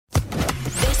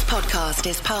podcast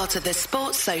is part of the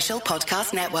Sports Social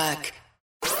Podcast Network.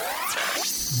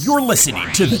 You're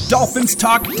listening to the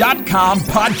DolphinsTalk.com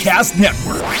podcast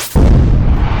network.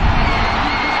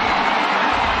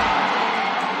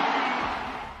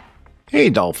 Hey,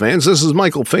 Dolphins, this is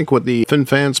Michael Fink with the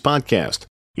FinFans Podcast.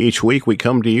 Each week we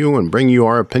come to you and bring you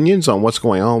our opinions on what's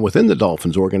going on within the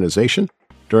Dolphins organization.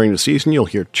 During the season, you'll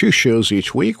hear 2 shows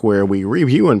each week where we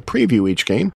review and preview each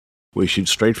game. We shoot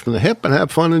straight from the hip and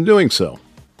have fun in doing so.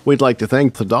 We'd like to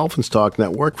thank the Dolphins Talk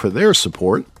Network for their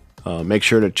support. Make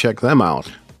sure to check them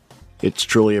out. It's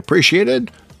truly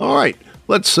appreciated. All right,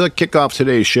 let's kick off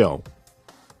today's show.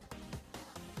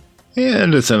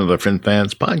 And it's another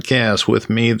FinFans Podcast. With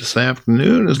me this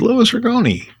afternoon is Louis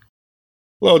Rigoni.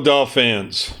 Hello,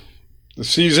 Dolphins. The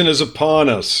season is upon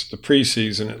us, the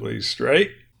preseason at least, right?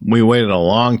 We waited a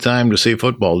long time to see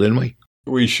football, didn't we?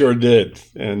 We sure did.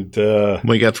 And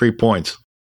we got 3 points.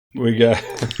 We got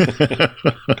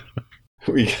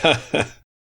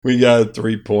we got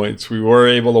 3 points. We were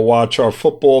able to watch our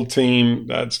football team.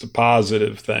 That's the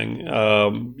positive thing.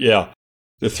 The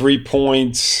 3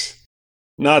 points,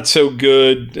 not so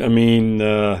good. I mean,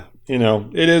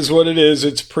 it is what it is.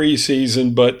 It's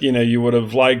preseason, but, you would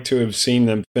have liked to have seen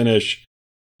them finish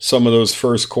some of those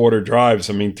first quarter drives.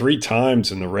 I mean, 3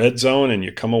 times in the red zone and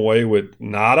you come away with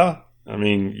nada. I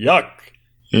mean, yuck.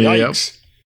 Yikes. Yep.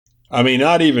 I mean,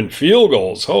 not even field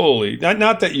goals. Holy.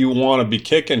 Not that you want to be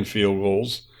kicking field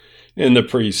goals in the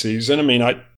preseason. I mean,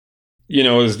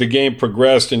 as the game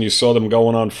progressed and you saw them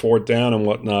going on 4th down and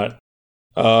whatnot,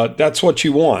 that's what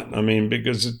you want. I mean,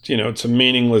 because, it's a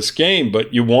meaningless game,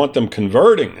 but you want them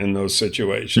converting in those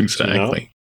situations.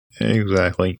 Exactly.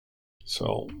 Exactly.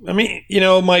 So, I mean,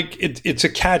 Mike, it's a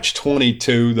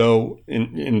catch-22, though,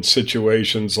 in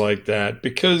situations like that,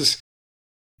 because,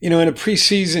 in a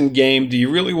preseason game, do you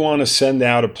really want to send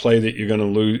out a play that you're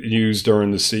going to use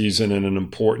during the season in an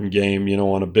important game,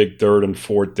 on a big 3rd and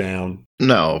 4th down?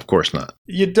 No, of course not.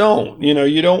 You don't.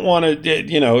 You don't want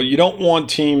to, you don't want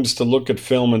teams to look at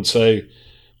film and say,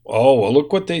 oh, well,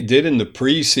 look what they did in the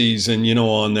preseason,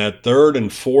 on that 3rd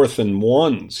and 4th and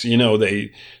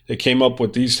 1s. They came up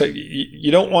with these.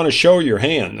 You don't want to show your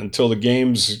hand until the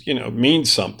games, mean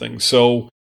something. So,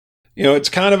 it's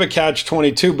kind of a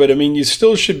catch-22, but I mean, you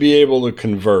still should be able to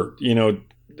convert, a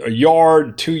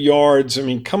yard, 2 yards. I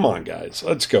mean, come on, guys,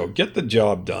 let's go. Get the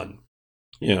job done.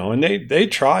 And they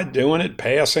tried doing it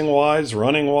passing-wise,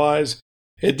 running-wise.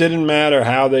 It didn't matter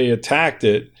how they attacked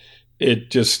it.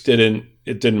 It just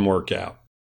didn't work out.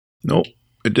 Nope,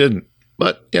 it didn't.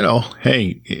 But,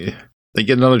 hey, they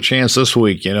get another chance this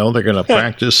week. They're going to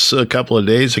practice a couple of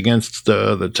days against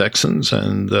the Texans,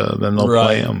 and then they'll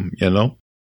play them,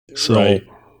 So,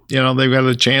 they've got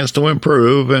a chance to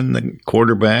improve, and the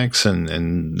quarterbacks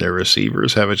and their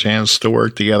receivers have a chance to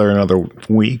work together another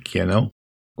week,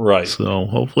 Right. So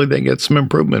hopefully they get some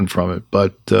improvement from it.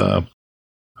 But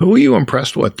who were you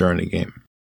impressed with during the game?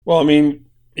 Well, I mean,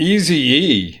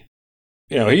 Eazy-E,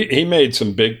 he made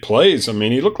some big plays. I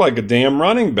mean, he looked like a damn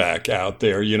running back out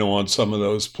there, on some of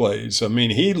those plays. I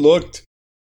mean, he looked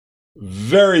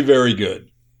very, very good.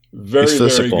 He's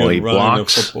physical. He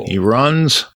blocks. He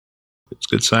runs. It's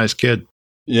a good-sized kid.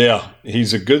 Yeah,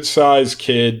 he's a good-sized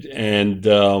kid, and,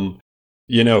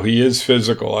 he is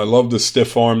physical. I love the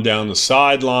stiff arm down the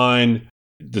sideline,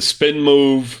 the spin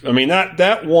move. I mean,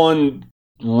 that one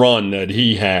run that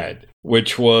he had,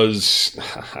 which was,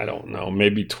 I don't know,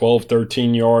 maybe 12,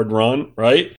 13-yard run,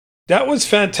 right? That was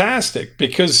fantastic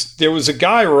because there was a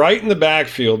guy right in the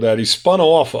backfield that he spun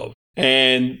off of.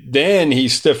 And then he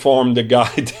stiff-armed the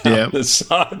guy down the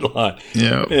sideline.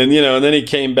 Yeah. And, and then he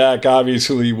came back,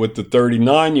 obviously, with the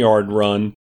 39-yard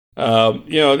run.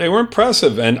 They were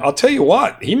impressive. And I'll tell you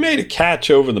what, he made a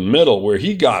catch over the middle where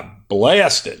he got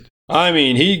blasted. I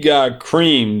mean, he got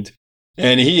creamed,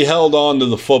 and he held on to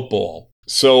the football.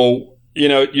 So,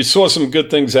 you saw some good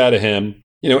things out of him.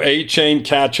 A-Chain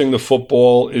catching the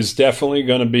football is definitely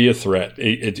going to be a threat.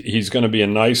 He's going to be a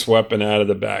nice weapon out of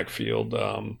the backfield.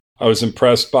 I was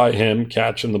impressed by him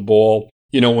catching the ball.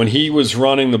 When he was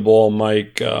running the ball,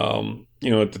 Mike, at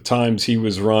the times he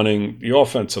was running, the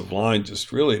offensive line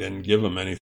just really didn't give him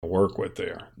anything to work with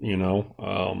there,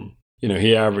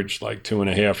 he averaged like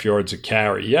 2.5 yards a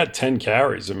carry. He had 10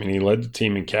 carries. I mean, he led the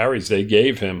team in carries. They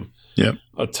gave him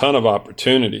a ton of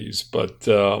opportunities. But,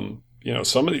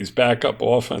 some of these backup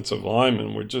offensive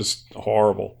linemen were just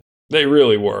horrible. They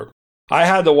really were. I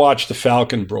had to watch the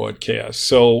Falcon broadcast,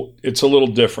 so it's a little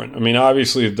different. I mean,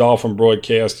 obviously, the Dolphin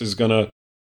broadcast is going to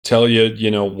tell you,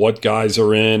 what guys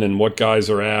are in and what guys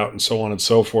are out and so on and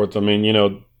so forth. I mean,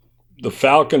 the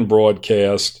Falcon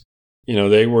broadcast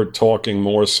they were talking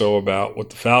more so about what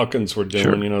the Falcons were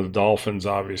doing. Sure. The Dolphins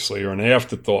obviously are an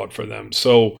afterthought for them.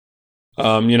 So,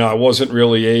 I wasn't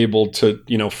really able to,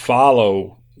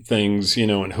 follow things,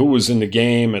 and who was in the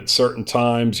game at certain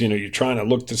times. You're trying to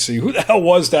look to see who the hell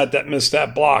was that missed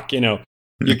that block. You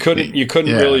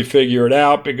couldn't really figure it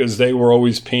out because they were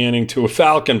always panning to a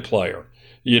Falcon player,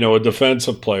 a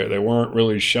defensive player. They weren't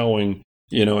really showing,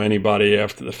 anybody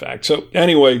after the fact. So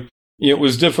anyway, it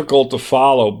was difficult to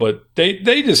follow, but they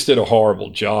just did a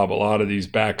horrible job. A lot of these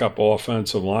backup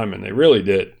offensive linemen, they really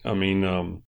did. I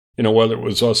mean, whether it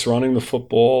was us running the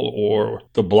football or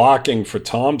the blocking for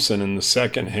Thompson in the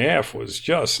second half was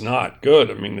just not good.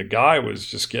 I mean, the guy was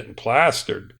just getting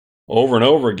plastered over and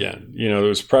over again. There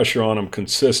was pressure on him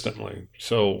consistently.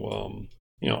 So,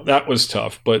 that was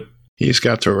tough. But he's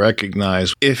got to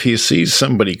recognize if he sees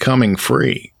somebody coming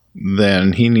free,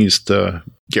 then he needs to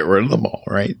get rid of the ball,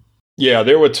 right? Yeah,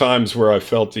 there were times where I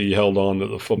felt he held on to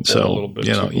the football a little bit.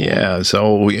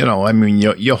 So, I mean,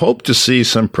 you hope to see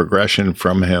some progression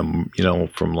from him,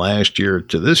 from last year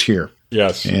to this year.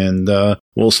 Yes. And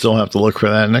we'll still have to look for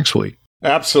that next week.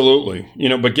 Absolutely.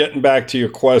 But getting back to your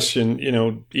question,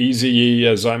 Eazy-E,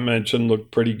 as I mentioned,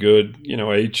 looked pretty good.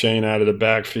 A-Chain out of the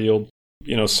backfield.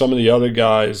 Some of the other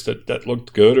guys that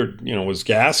looked good was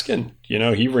Gaskin.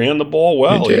 He ran the ball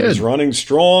well. He was running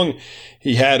strong.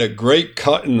 He had a great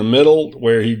cut in the middle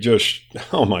where he just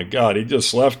left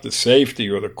the safety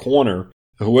or the corner,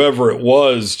 whoever it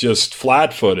was, just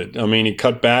flat-footed. I mean, he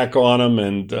cut back on him,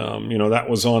 and, that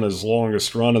was on his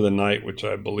longest run of the night, which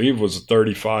I believe was a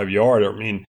 35-yarder. I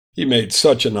mean, he made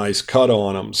such a nice cut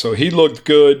on him. So he looked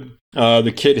good.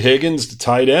 The kid Higgins, the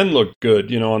tight end, looked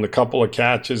good, on the couple of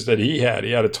catches that he had.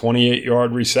 He had a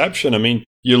 28-yard reception. I mean,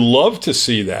 you love to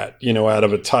see that, out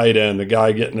of a tight end, the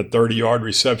guy getting a 30-yard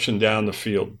reception down the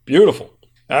field. Beautiful.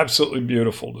 Absolutely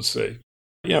beautiful to see.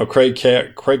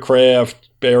 Craycraft,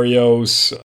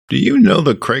 Berrios. Do you know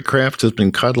that Craycraft has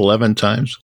been cut 11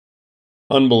 times?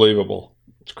 Unbelievable.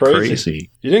 It's crazy.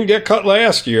 You didn't get cut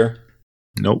last year.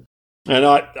 Nope. And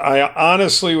I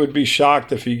honestly would be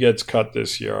shocked if he gets cut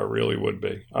this year. I really would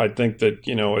be. I think that,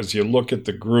 as you look at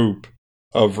the group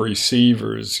of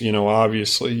receivers,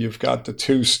 obviously you've got the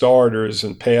two starters,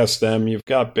 and past them you've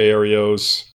got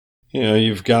Berrios,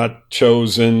 you've got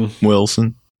Chosen,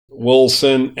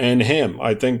 Wilson, and him.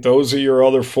 I think those are your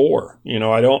other four.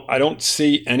 I don't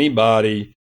see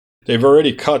anybody. They've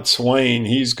already cut Swain.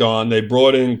 He's gone. They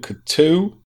brought in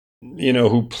Katu,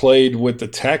 who played with the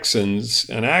Texans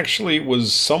and actually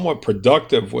was somewhat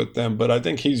productive with them, but I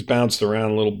think he's bounced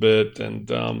around a little bit,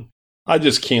 and I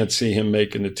just can't see him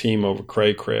making the team over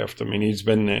Craycraft. I mean, he's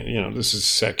been, this is his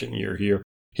second year here.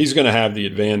 He's going to have the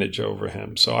advantage over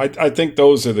him. So I think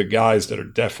those are the guys that are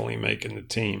definitely making the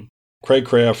team.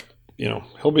 Craycraft,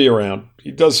 he'll be around.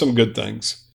 He does some good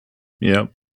things. Yeah.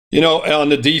 On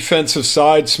the defensive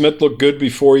side, Smith looked good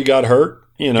before he got hurt.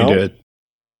 He did.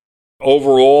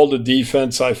 Overall, the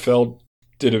defense, I felt,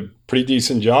 did a pretty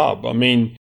decent job. I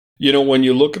mean, when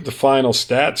you look at the final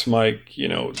stats, Mike,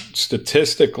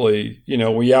 statistically,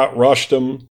 we outrushed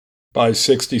them by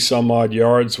 60-some-odd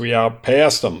yards. We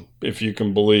outpassed them, if you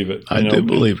can believe it. I do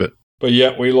believe it. But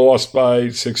yet we lost by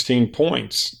 16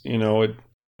 points.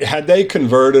 Had they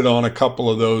converted on a couple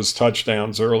of those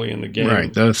touchdowns early in the game.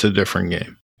 Right, that's a different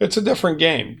game. It's a different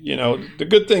game. The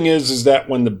good thing is that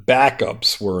when the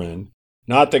backups were in,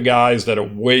 not the guys that are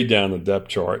way down the depth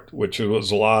chart, which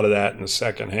was a lot of that in the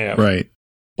second half. Right.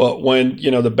 But when,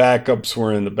 the backups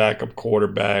were in, the backup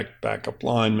quarterback, backup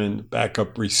lineman,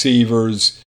 backup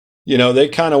receivers, they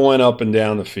kind of went up and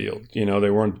down the field.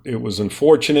 It was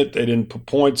unfortunate they didn't put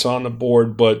points on the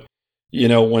board, but,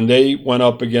 when they went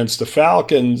up against the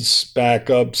Falcons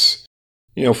backups,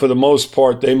 for the most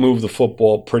part, they moved the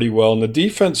football pretty well. And the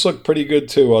defense looked pretty good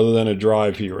too, other than a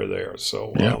drive here or there.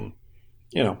 So,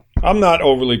 I'm not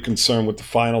overly concerned with the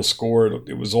final score.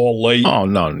 It was all late. Oh,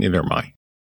 no, neither am I.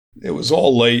 It was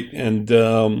all late, and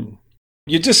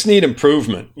you just need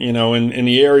improvement, in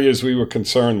the areas we were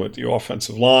concerned with, the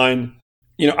offensive line.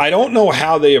 I don't know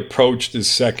how they approached this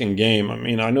second game. I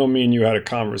mean, I know me and you had a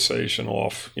conversation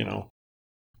off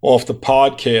the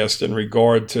podcast in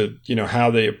regard to,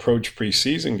 how they approach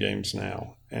preseason games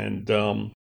now. And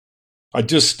I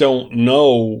just don't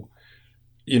know,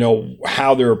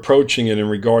 how they're approaching it in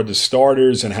regard to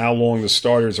starters and how long the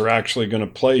starters are actually going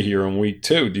to play here in week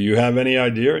 2. Do you have any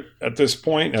idea at this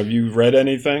point? Have you read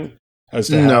anything as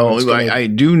to how it's going? I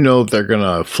do know they're going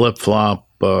to flip-flop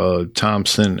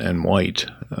Thompson and White,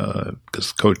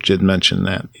 because Coach did mention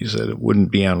that. He said it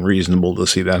wouldn't be unreasonable to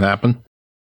see that happen.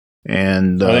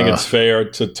 And I think it's fair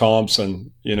to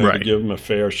Thompson, right. to give him a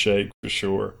fair shake for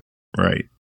sure. Right.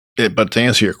 But to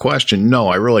answer your question, no,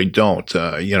 I really don't.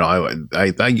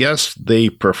 I guess they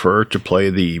prefer to play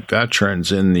the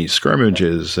veterans in the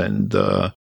scrimmages and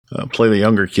play the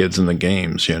younger kids in the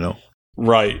games,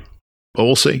 Right. But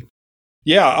we'll see.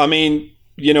 Yeah, I mean,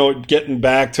 getting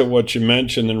back to what you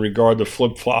mentioned in regard to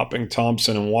flip-flopping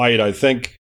Thompson and White, I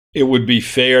think it would be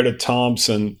fair to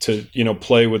Thompson to,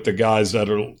 play with the guys that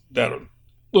are a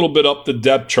little bit up the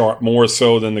depth chart more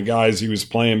so than the guys he was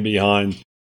playing behind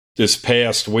this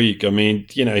past week. I mean,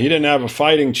 he didn't have a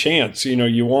fighting chance.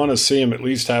 You want to see him at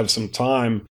least have some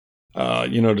time,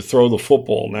 to throw the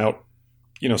football. Now,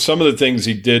 some of the things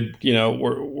he did,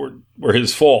 were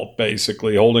his fault,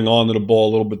 basically, holding on to the ball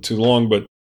a little bit too long. But,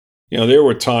 there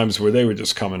were times where they were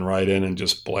just coming right in and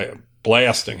just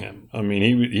blasting him. I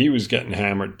mean, he was getting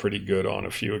hammered pretty good on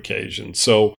a few occasions.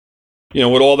 So,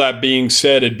 with all that being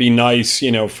said, it'd be nice,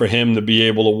 for him to be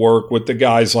able to work with the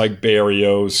guys like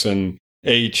Berrios and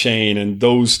A-Chain and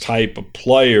those type of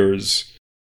players,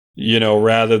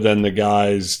 rather than the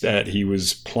guys that he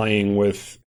was playing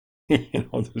with,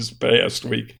 this past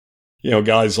week.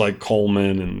 Guys like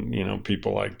Coleman and,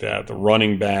 people like that. The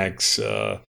running backs,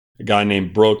 a guy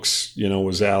named Brooks,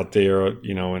 was out there,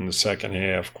 in the second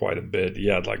half quite a bit. He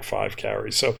had like 5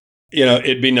 carries. So,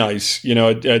 it'd be nice.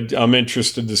 I'm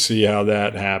interested to see how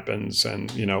that happens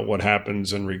and, what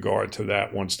happens in regard to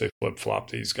that once they flip-flop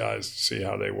these guys to see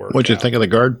how they work. What'd you think of the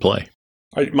guard play?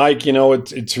 Mike,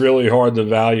 it's really hard to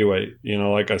evaluate.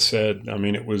 Like I said, I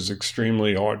mean, it was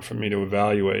extremely hard for me to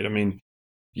evaluate. I mean,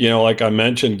 like I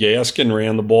mentioned, Gaskin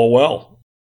ran the ball well.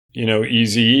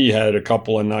 Eazy-E had a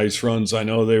couple of nice runs. I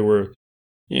know they were,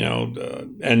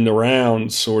 end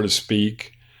around, so to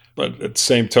speak. But at the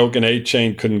same token,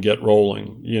 A-Chain couldn't get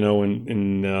rolling,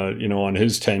 on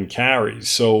his 10 carries.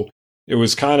 So it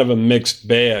was kind of a mixed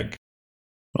bag.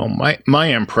 Well, my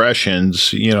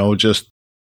impressions, just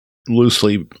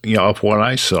loosely, of what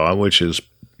I saw, which is,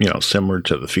 similar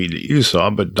to the feed that you saw,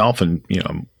 but Dolphin,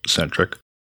 centric.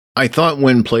 I thought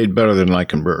Wynn played better than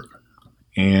Eichenberg.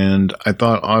 And I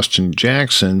thought Austin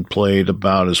Jackson played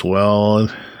about as well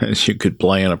as you could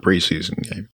play in a preseason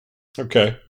game.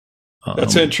 Okay.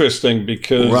 That's interesting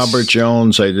because Robert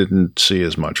Jones, I didn't see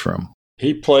as much from.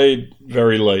 He played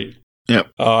very late.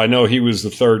 Yep. I know he was the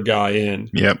third guy in.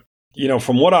 Yep.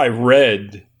 From what I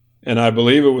read, and I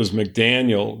believe it was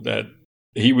McDaniel, that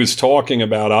he was talking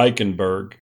about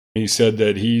Eichenberg. He said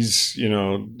that he's,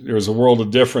 there's a world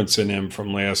of difference in him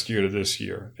from last year to this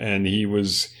year. And he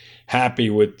was happy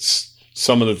with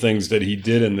some of the things that he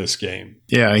did in this game.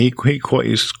 Yeah, he's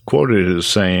quoted as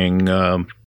saying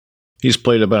he's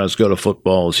played about as good a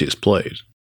football as he's played.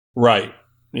 Right,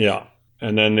 yeah.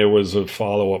 And then there was a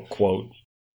follow-up quote.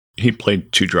 He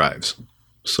played 2 drives.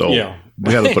 So yeah.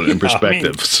 We got to put it in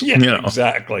perspective.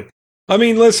 Exactly. I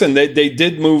mean, listen, they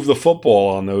did move the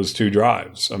football on those 2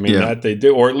 drives. I mean, that they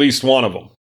did, or at least one of them.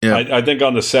 Yeah. I think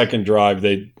on the second drive,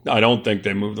 I don't think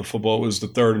they moved the football. It was the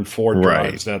third and fourth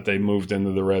drives that they moved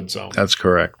into the red zone. That's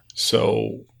correct.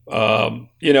 So,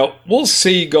 we'll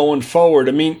see going forward.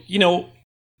 I mean,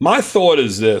 my thought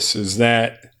is this, is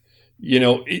that,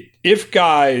 if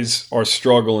guys are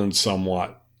struggling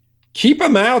somewhat, keep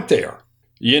them out there.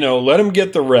 Let them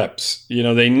get the reps.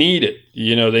 They need it.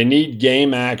 They need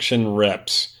game action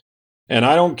reps. And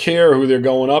I don't care who they're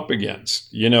going up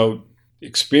against.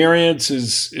 Experience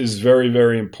is very,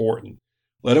 very important.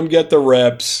 Let them get the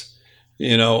reps.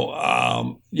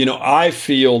 I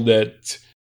feel that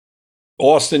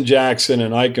Austin Jackson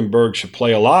and Eichenberg should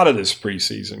play a lot of this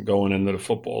preseason going into the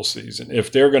football season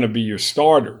if they're going to be your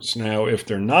starters. Now, if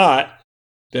they're not,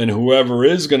 then whoever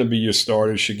is going to be your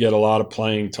starter should get a lot of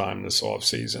playing time this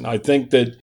offseason. I think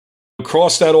that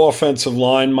across that offensive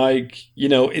line, Mike,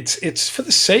 it's for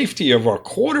the safety of our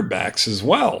quarterbacks as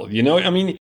well. You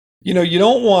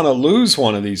don't want to lose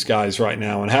one of these guys right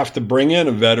now and have to bring in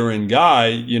a veteran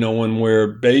guy, when we're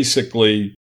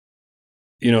basically,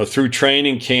 through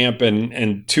training camp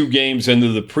and 2 games into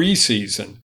the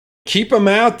preseason. Keep them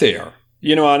out there.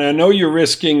 And I know you're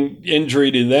risking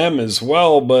injury to them as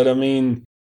well, but I mean,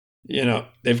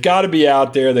 they've got to be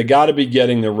out there. They got to be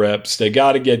getting the reps. They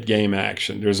got to get game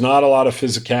action. There's not a lot of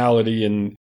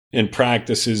physicality in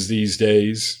practices these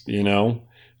days, they need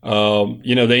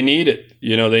it.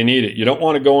 They need it. You don't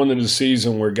want to go into the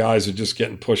season where guys are just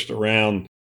getting pushed around,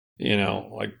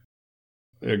 like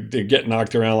they're getting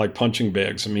knocked around like punching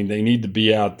bags. I mean, they need to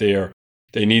be out there.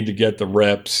 They need to get the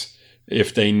reps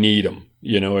if they need them.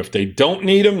 If they don't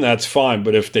need them, that's fine.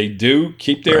 But if they do,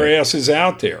 keep their asses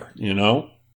out there,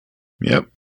 Yep.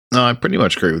 No, I pretty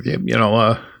much agree with you.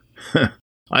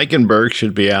 Eichenberg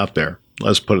should be out there.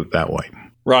 Let's put it that way.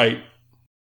 Right.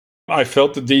 I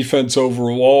felt the defense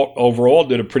overall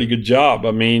did a pretty good job.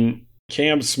 I mean,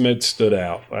 Cam Smith stood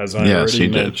out, as I already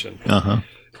mentioned.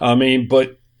 I mean,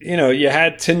 but, you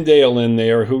had Tyndale in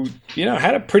there who,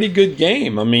 had a pretty good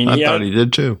game. I mean, I thought he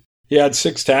did too. He had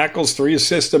 6 tackles, 3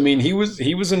 assists. I mean, he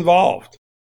was involved.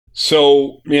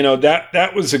 So,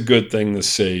 that was a good thing to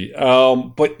see.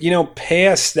 But,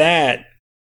 past that,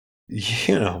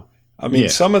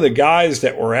 some of the guys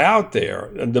that were out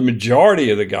there, the majority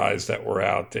of the guys that were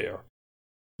out there.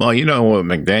 Well, you know what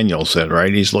McDaniel said,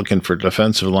 right? He's looking for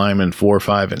defensive linemen 4,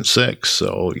 5, and 6.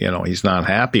 So, he's not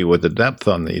happy with the depth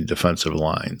on the defensive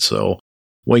line. So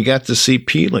we got to see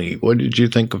Peely. What did you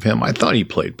think of him? I thought he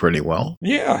played pretty well.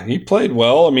 Yeah, he played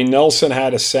well. I mean, Nelson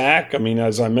had a sack. I mean,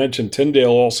 as I mentioned,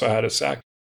 Tyndale also had a sack.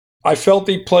 I felt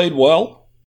he played well.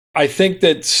 I think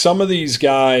that some of these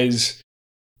guys,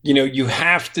 you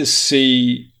have to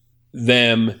see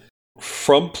them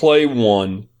from play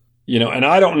one. And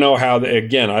I don't know how they're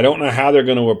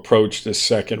going to approach this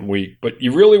second week, but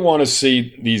you really want to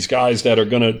see these guys that are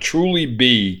going to truly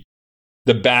be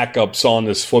the backups on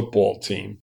this football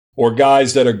team, or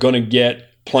guys that are going to get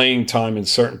playing time in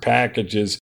certain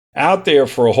packages out there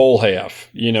for a whole half,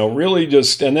 really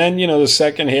just, and then, the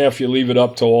second half, you leave it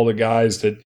up to all the guys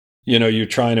that, you're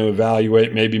trying to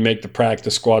evaluate, maybe make the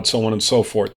practice squad, so on and so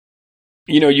forth.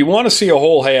 You want to see a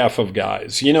whole half of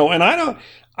guys, and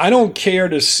I don't care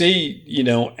to see,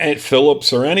 Ant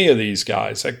Phillips or any of these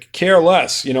guys. I care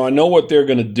less. I know what they're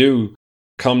going to do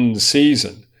come the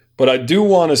season. But I do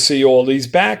want to see all these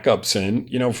backups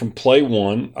in, from play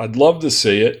one. I'd love to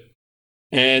see it.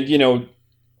 And,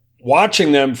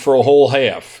 watching them for a whole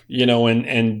half,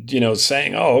 and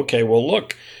saying, oh, okay, well,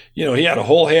 look, he had a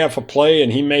whole half of play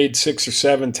and he made 6 or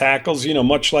 7 tackles,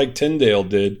 much like Tyndale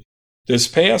did this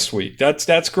past week.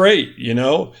 That's great.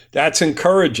 That's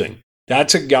encouraging.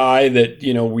 That's a guy that,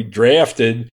 we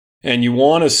drafted, and you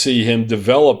want to see him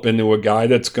develop into a guy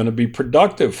that's going to be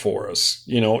productive for us.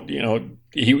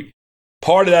 He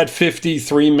part of that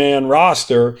 53-man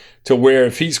roster to where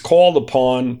if he's called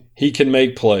upon, he can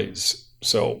make plays.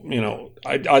 So,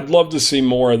 I'd love to see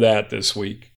more of that this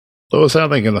week. Louis, how are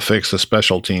they going to fix the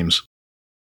special teams?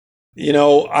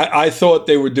 I thought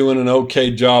they were doing an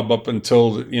okay job up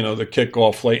until, the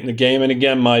kickoff late in the game. And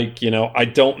again, Mike, I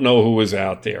don't know who was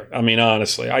out there. I mean,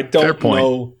 honestly, I don't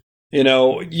know.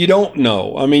 You don't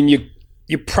know. I mean,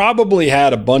 you probably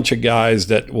had a bunch of guys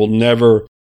that will never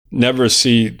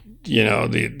see,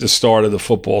 the start of the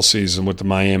football season with the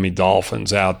Miami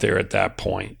Dolphins out there at that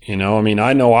point. I mean,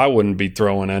 I know I wouldn't be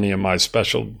throwing any of my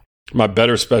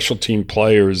better special team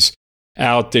players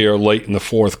out there late in the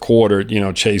fourth quarter,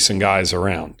 chasing guys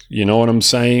around. You know what I'm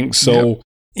saying? So,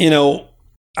 yep.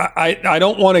 I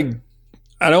don't want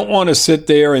to sit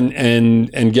there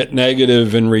and get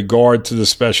negative in regard to the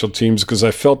special teams, because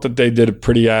I felt that they did a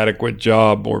pretty adequate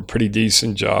job, or pretty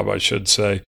decent job, I should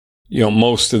say,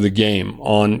 most of the game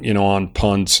on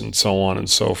punts and so on and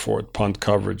so forth, punt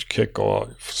coverage,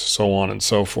 kickoff, so on and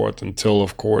so forth, until,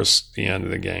 of course, the end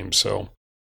of the game. So,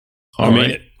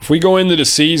 if we go into the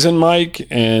season, Mike,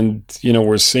 and,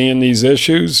 we're seeing these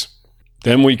issues,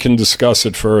 then we can discuss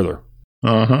it further.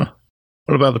 Uh-huh.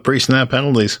 What about the pre-snap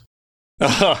penalties?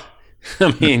 I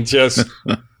mean,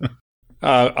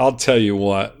 I'll tell you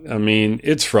what. I mean,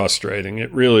 it's frustrating.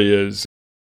 It really is.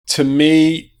 To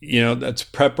me, that's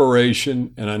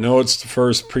preparation, and I know it's the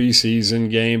first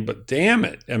preseason game, but damn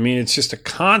it. I mean, it's just a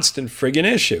constant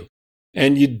friggin' issue.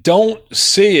 And you don't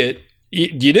see it.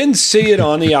 You didn't see it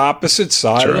on the opposite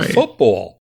side of the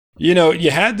football. You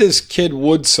had this kid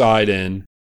Woodside in,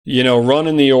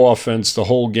 running the offense the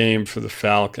whole game for the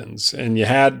Falcons. And you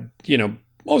had,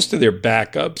 most of their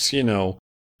backups,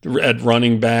 at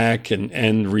running back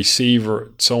and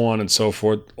receiver, so on and so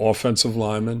forth, offensive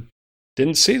linemen,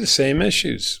 didn't see the same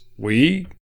issues. We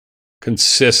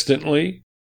consistently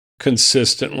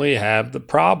have the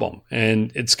problem.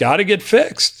 And it's got to get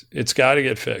fixed.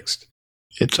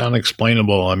 It's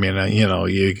unexplainable. I mean, McDaniel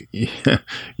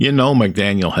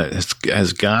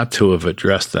has got to have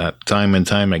addressed that time and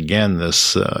time again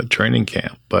this training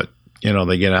camp. But,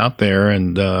 they get out there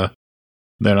and they're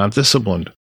not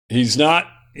disciplined. He's not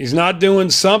doing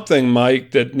something,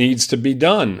 Mike, that needs to be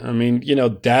done. I mean,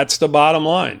 that's the bottom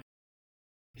line.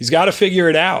 He's got to figure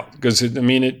it out, because,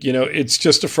 it's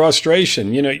just a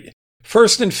frustration.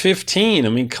 1st and 15. I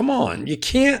mean, come on. You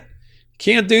can't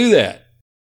do that.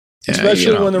 Yeah,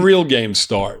 especially when the real games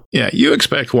start. Yeah, you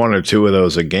expect 1 or 2 of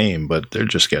those a game, but they're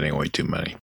just getting way too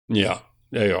many. Yeah,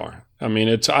 they are. I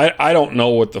mean, I don't know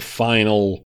what the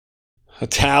final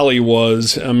tally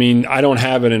was. I mean, I don't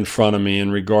have it in front of me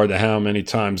in regard to how many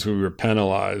times we were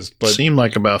penalized. But it seemed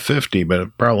like about 50, but it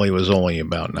probably was only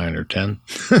about 9 or 10.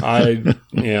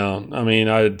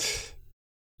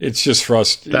 It's just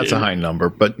frustrating. That's a high number,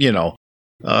 but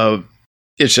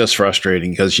it's just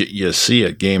frustrating because you see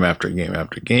it game after game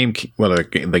after game, whether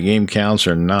the game counts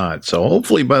or not. So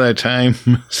hopefully by the time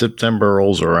September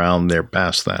rolls around, they're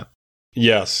past that.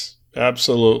 Yes,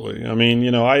 absolutely. I mean,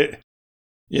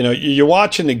 you're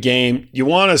watching the game. You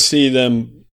want to see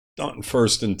them on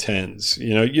 1st and 10s.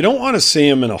 You don't want to see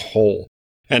them in a hole.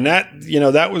 And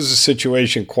that was a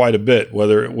situation quite a bit,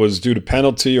 whether it was due to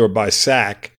penalty or by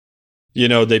sack.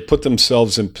 They put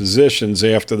themselves in positions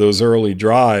after those early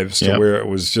drives to where it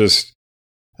was just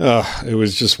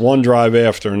one drive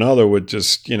after another with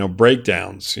just,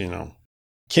 breakdowns,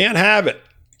 Can't have it.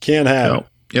 Can't have it.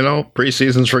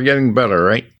 Preseasons for getting better,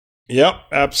 right? Yep,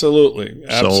 absolutely.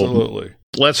 Absolutely. So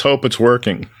let's hope it's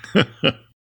working.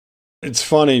 It's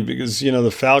funny because,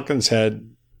 the Falcons had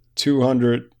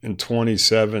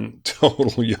 227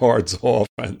 total yards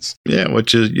offense. Yeah,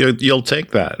 which is, you'll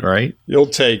take that, right? You'll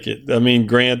take it. I mean,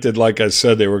 granted, like I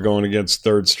said, they were going against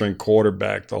third-string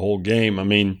quarterback the whole game. I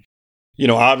mean,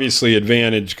 obviously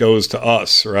advantage goes to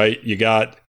us, right? You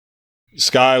got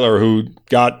Skyler, who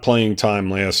got playing time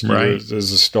last year as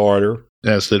a starter.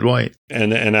 As did White.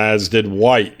 And as did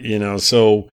White,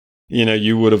 so,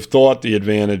 you would have thought the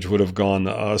advantage would have gone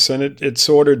to us, and it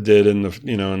sort of did in the,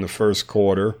 in the first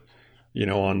quarter,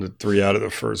 on the 3 out of the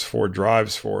first 4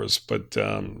 drives for us. But,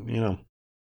 in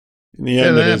the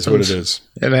end, it is what it is.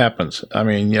 It happens. I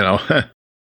mean,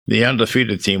 the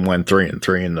undefeated team went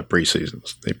 3-3 in the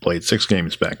preseasons. They played 6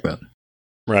 games back then.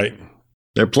 Right.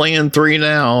 They're playing 3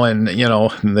 now, and,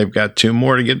 they've got 2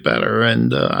 more to get better.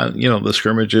 And, the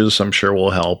scrimmages, I'm sure,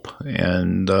 will help.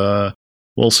 And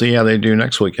we'll see how they do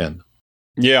next weekend.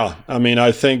 Yeah. I mean,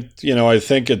 I think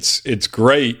it's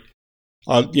great.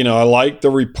 I like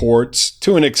the reports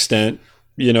to an extent,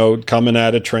 coming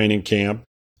out of training camp,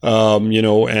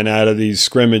 and out of these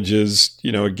scrimmages,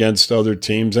 against other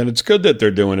teams. And it's good that they're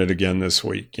doing it again this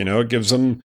week. It gives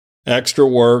them extra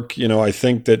work. I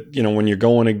think that, when you're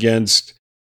going against,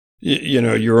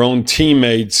 your own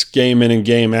teammates game in and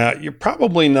game out, you're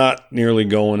probably not nearly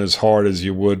going as hard as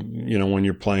you would, when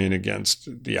you're playing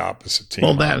against the opposite team.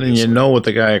 Well, that, obviously. And what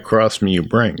the guy across from you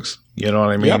brings. You know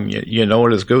what I mean? Yep. You know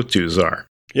what his go-tos are.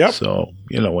 Yep. So,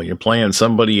 when you're playing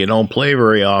somebody you don't play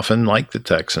very often, like the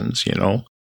Texans,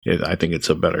 I think it's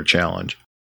a better challenge.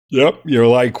 Yep. You're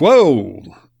like, whoa,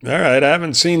 all right, I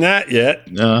haven't seen that yet.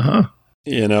 Uh-huh.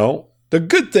 The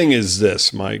good thing is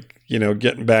this, Mike,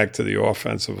 getting back to the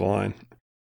offensive line.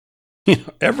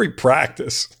 Every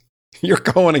practice, you're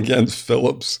going against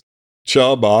Phillips,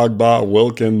 Chubb, Ogba,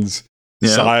 Wilkins,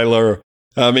 Seiler.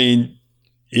 I mean,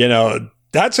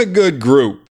 that's a good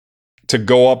group to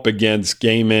go up against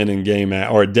game in and game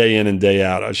out, or day in and day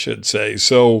out, I should say.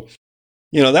 So,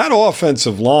 that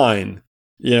offensive line,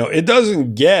 it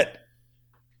doesn't get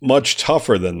much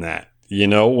tougher than that,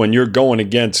 when you're going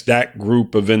against that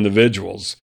group of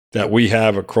individuals that we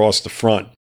have across the front.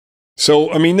 So,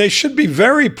 I mean, they should be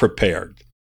very prepared,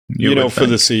 for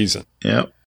the season.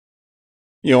 Yep.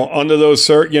 Under those,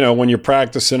 when you're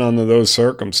practicing under those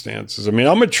circumstances. I mean,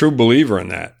 I'm a true believer in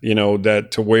that, that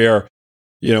to where,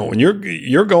 when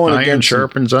you're going iron against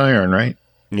sharpens iron, right?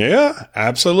 Yeah,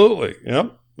 absolutely.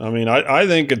 Yep. I mean, I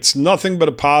think it's nothing but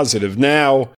a positive.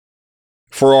 Now,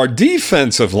 for our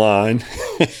defensive line,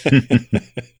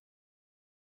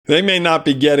 they may not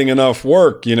be getting enough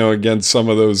work, against some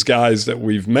of those guys that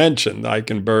we've mentioned,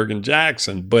 Eichenberg and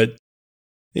Jackson. But,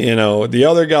 the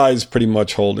other guys pretty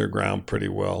much hold their ground pretty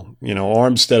well.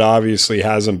 Armstead obviously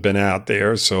hasn't been out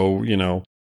there. So,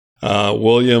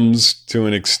 Williams to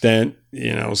an extent,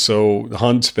 so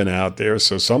Hunt's been out there.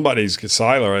 So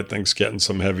Seiler, I think, is getting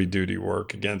some heavy duty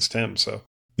work against him. So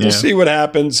we'll see what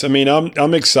happens. I mean,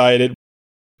 I'm excited.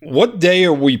 What day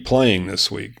are we playing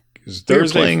this week? Is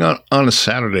Thursday? We're playing on a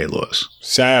Saturday, Louis.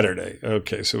 Saturday.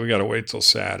 Okay, so we got to wait till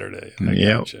Saturday.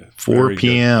 Yeah, 4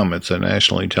 p.m. Good. It's a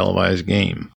nationally televised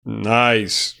game.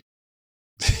 Nice.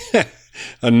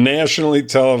 A nationally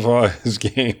televised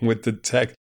game with the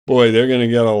Tech. Boy, they're going to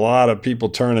get a lot of people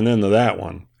turning into that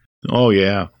one. Oh,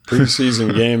 yeah.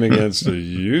 Preseason game against the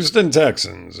Houston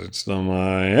Texans. It's the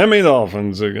Miami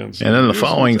Dolphins against. And then the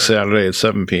following Saturday at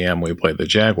 7 p.m., we play the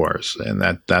Jaguars,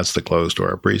 and that's the close to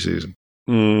our preseason.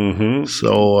 Mm-hmm.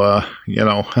 So,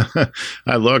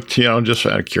 I looked, just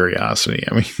out of curiosity.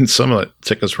 I mean, some of the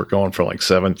tickets were going for like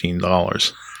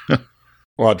 $17.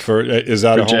 What, is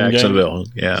that a home Jacksonville,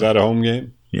 game? Yeah. Is that a home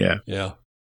game? Yeah. Yeah.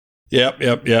 Yep.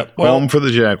 Home for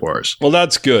the Jaguars. Well,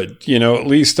 that's good. At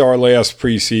least our last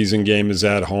preseason game is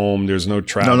at home. There's no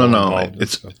travel. No.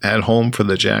 It's at home for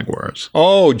the Jaguars.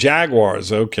 Oh,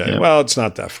 Jaguars. Okay. Yep. Well, it's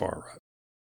not that far, right?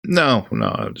 No.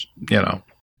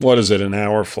 What is it, an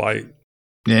hour flight?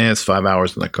 Yeah, it's 5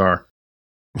 hours in the car.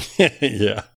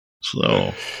 Yeah.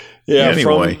 So,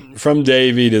 anyway. From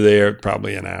Davie to there,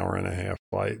 probably an hour and a half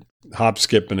flight. Hop,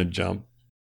 skip, and a jump.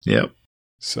 Yep.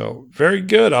 So, very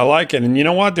good. I like it. And you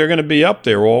know what? They're going to be up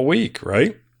there all week,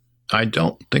 right? I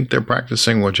don't think they're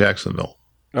practicing with Jacksonville.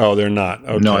 Oh, they're not?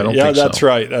 Okay. No, I don't think so. Yeah, that's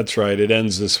right. That's right. It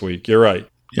ends this week. You're right.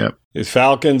 Yep. It's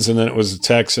Falcons, and then it was the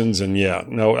Texans. And,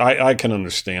 I can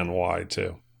understand why,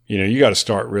 too. You got to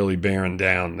start really bearing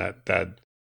down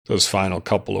those final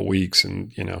couple of weeks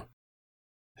and,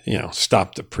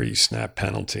 stop the pre-snap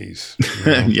penalties.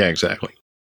 Yeah, exactly.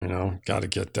 Got to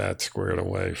get that squared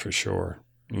away for sure.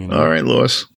 All right,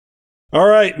 Lewis. All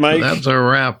right, Mike. That's a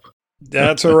wrap.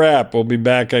 That's a wrap. We'll be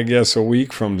back, I guess, a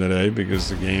week from today because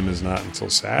the game is not until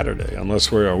Saturday.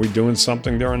 Unless are we doing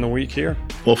something during the week here?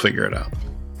 We'll figure it out.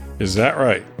 Is that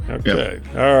right? Okay.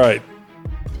 Yep. All right.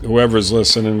 Whoever's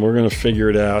listening, we're going to figure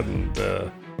it out. And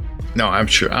no, I'm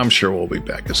sure we'll be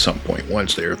back at some point,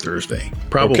 Wednesday or Thursday.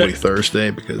 Probably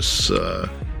Thursday because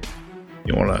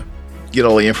you want to get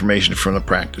all the information from the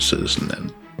practices and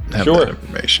then have that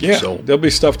information. Yeah, so there'll be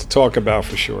stuff to talk about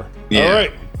for sure. Yeah.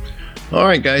 All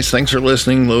right, guys. Thanks for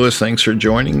listening. Lewis, thanks for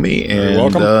joining me. And You're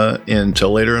welcome.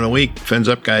 Until later in the week, fins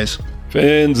up, guys.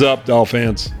 Fins up,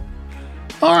 Dolphins.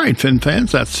 All right, Fin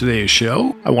fans, that's today's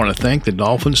show. I want to thank the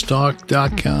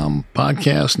DolphinsTalk.com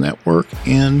podcast network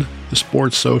and the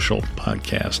Sports Social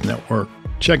podcast network.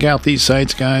 Check out these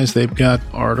sites, guys. They've got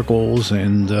articles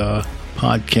and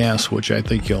podcasts, which I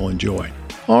think you'll enjoy.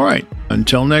 All right,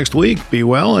 until next week, be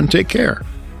well and take care.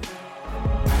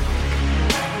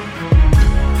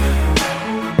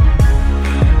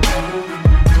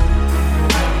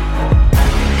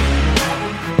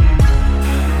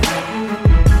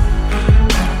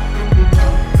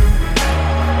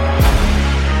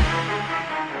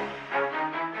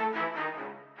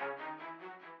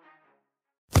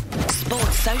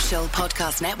 Sports Social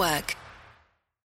Podcast Network.